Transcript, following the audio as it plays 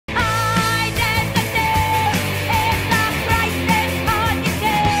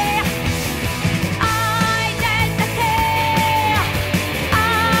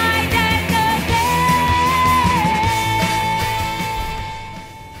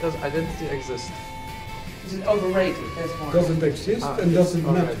Does identity exist? Is it overrated? That's one. Does it exist and does it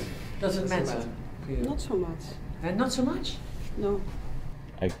matter? Does it matter? Not so much. Not so much? No.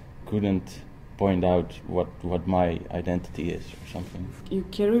 I couldn't point out what my identity is or something. You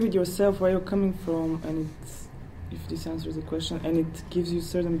carry with yourself where you're coming from, and it's, if this answers the question, and it gives you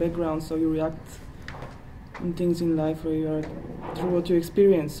certain background, so you react in things in life where you are through what you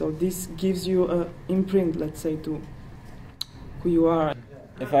experience. So this gives you a imprint, let's say, to who you are.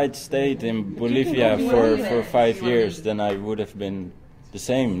 If I'd stayed in Bolivia for 5 years, then I would have been the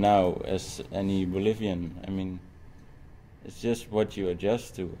same now as any Bolivian. I mean, it's just what you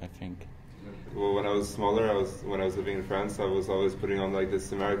adjust to, I think. Well, when I was smaller, when I was living in France, I was always putting on like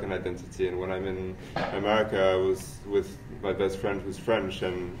this American identity, and when I'm in America, I was with my best friend who's French,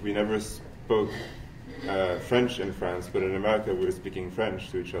 and we never spoke French in France, but in America we were speaking French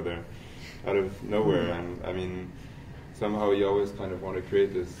to each other out of nowhere, and I mean, somehow you always kind of want to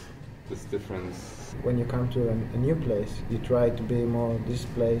create this difference. When you come to a new place, you try to be more this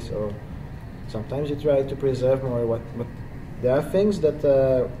place, or sometimes you try to preserve more what there are things that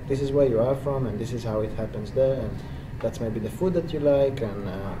this is where you are from, and this is how it happens there, and that's maybe the food that you like, and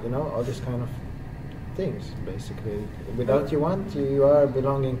you know, all these kind of things, basically. Without you are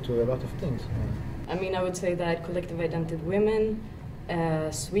belonging to a lot of things. I mean, I would say that collective identity women,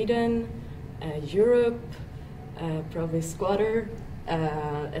 Sweden, Europe, probably squatter,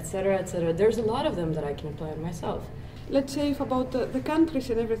 etc., etc. There's a lot of them that I can apply on myself. Let's say about the countries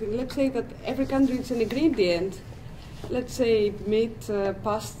and everything. Let's say that every country is an ingredient. Let's say meat,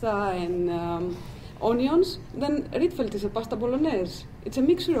 pasta and onions. Then Rietveld is a pasta bolognese. It's a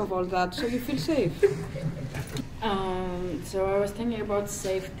mixture of all that, so you feel safe. So I was thinking about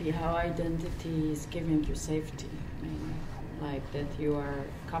safety, how identity is giving you safety. I mean, like that you are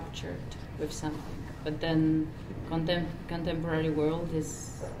captured with something. But then contemporary world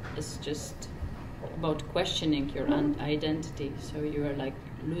is just about questioning your identity. So you are like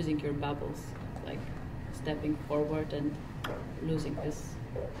losing your bubbles, like stepping forward and losing this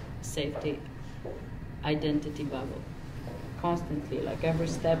safety identity bubble constantly. Like every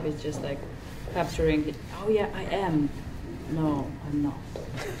step is just like capturing it. Oh yeah, I am. No, I'm not.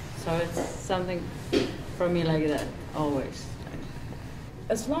 So it's something for me like that always.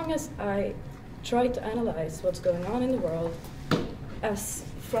 As long as I try to analyze what's going on in the world as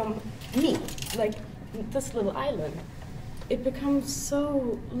from me, like this little island, it becomes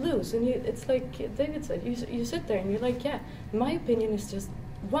so loose, and it's like David said, you sit there and you're like, yeah, my opinion is just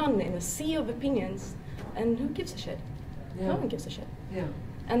one in a sea of opinions, and who gives a shit? Yeah. No one gives a shit. Yeah.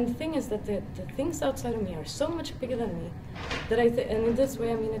 And the thing is that the things outside of me are so much bigger than me that and in this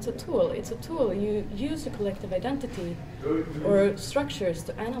way, I mean, it's a tool. It's a tool. You use a collective identity or structures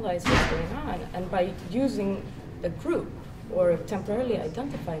to analyze what's going on, and by using a group or temporarily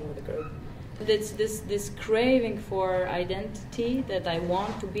identifying with a group. It's this craving for identity, that I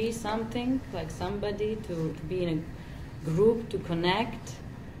want to be something, like somebody, to be in a group, to connect,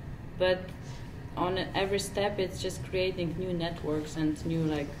 but on every step it's just creating new networks and new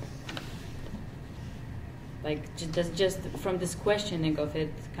just from this questioning of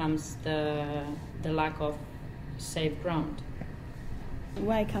it comes the lack of safe ground.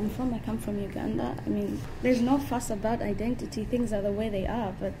 Where I come from Uganda. I mean, there's no fuss about identity. Things are the way they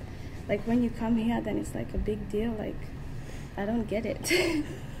are, but like when you come here, then it's like a big deal. Like, I don't get it.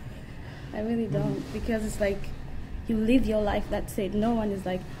 I really don't, because it's like you live your life, that's it. No one is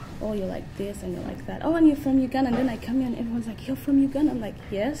like, oh, you're like this and you're like that. Oh, and you're from Uganda. And then I come here and everyone's like, you're from Uganda. I'm like,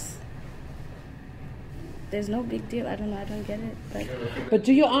 yes. There's no big deal. I don't know. I don't get it. But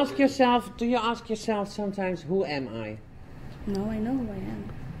do you ask yourself sometimes, who am I? No, I know who I am.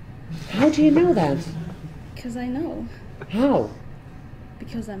 How do you know that? Because I know. How?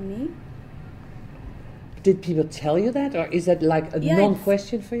 Because I'm me. Did people tell you that, or is that like a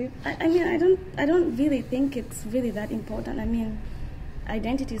non-question for you? I mean, I don't really think it's really that important. I mean,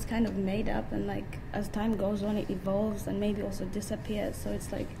 identity is kind of made up, and like as time goes on, it evolves and maybe also disappears. So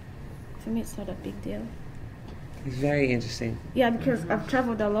it's like, for me, it's not a big deal. It's very interesting. Yeah, because I've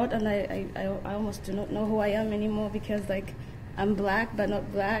traveled a lot, and I almost do not know who I am anymore, because like I'm black but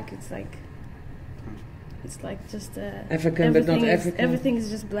not black. It's like just African but not African. Everything is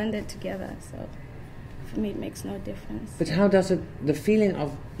just blended together. So for me, it makes no difference. But how does the feeling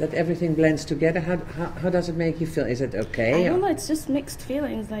of that everything blends together? How does it make you feel? Is it okay? I don't know. It's just mixed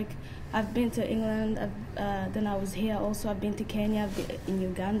feelings. Like I've been to England. Then I was here also. I've been to Kenya. I've been in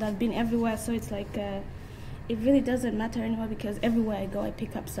Uganda. I've been everywhere. So it's like. It really doesn't matter anymore, because everywhere I go I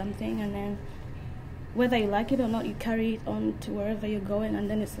pick up something, and then whether you like it or not, you carry it on to wherever you're going, and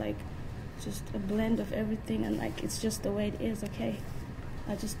then it's like just a blend of everything, and like it's just the way it is. Okay,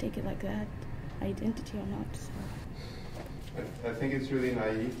 I just take it like that, identity or not. So. I think it's really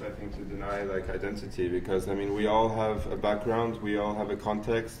naive, I think, to deny like identity, because I mean we all have a background, we all have a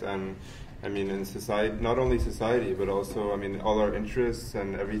context, and I mean in society, not only society, but also I mean all our interests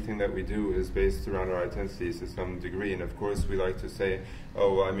and everything that we do is based around our identities to some degree. And of course we like to say,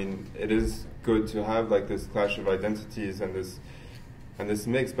 oh, I mean it is good to have like this clash of identities and this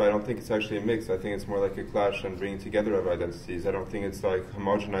mix, but I don't think it's actually a mix. I think it's more like a clash and bringing together of identities. I don't think it's like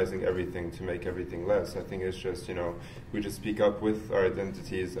homogenizing everything to make everything less. I think it's just, you know, we just speak up with our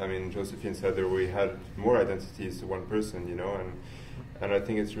identities. I mean, Josephine said that we had more identities to one person, you know, and I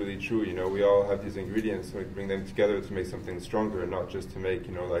think it's really true, you know, we all have these ingredients, so we bring them together to make something stronger, and not just to make,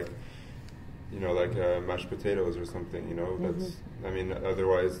 like mashed potatoes or something, you know. That's, I mean,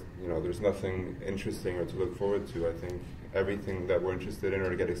 otherwise, you know, there's nothing interesting or to look forward to. I think everything that we're interested in or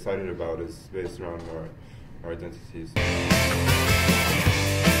to get excited about is based around our identities.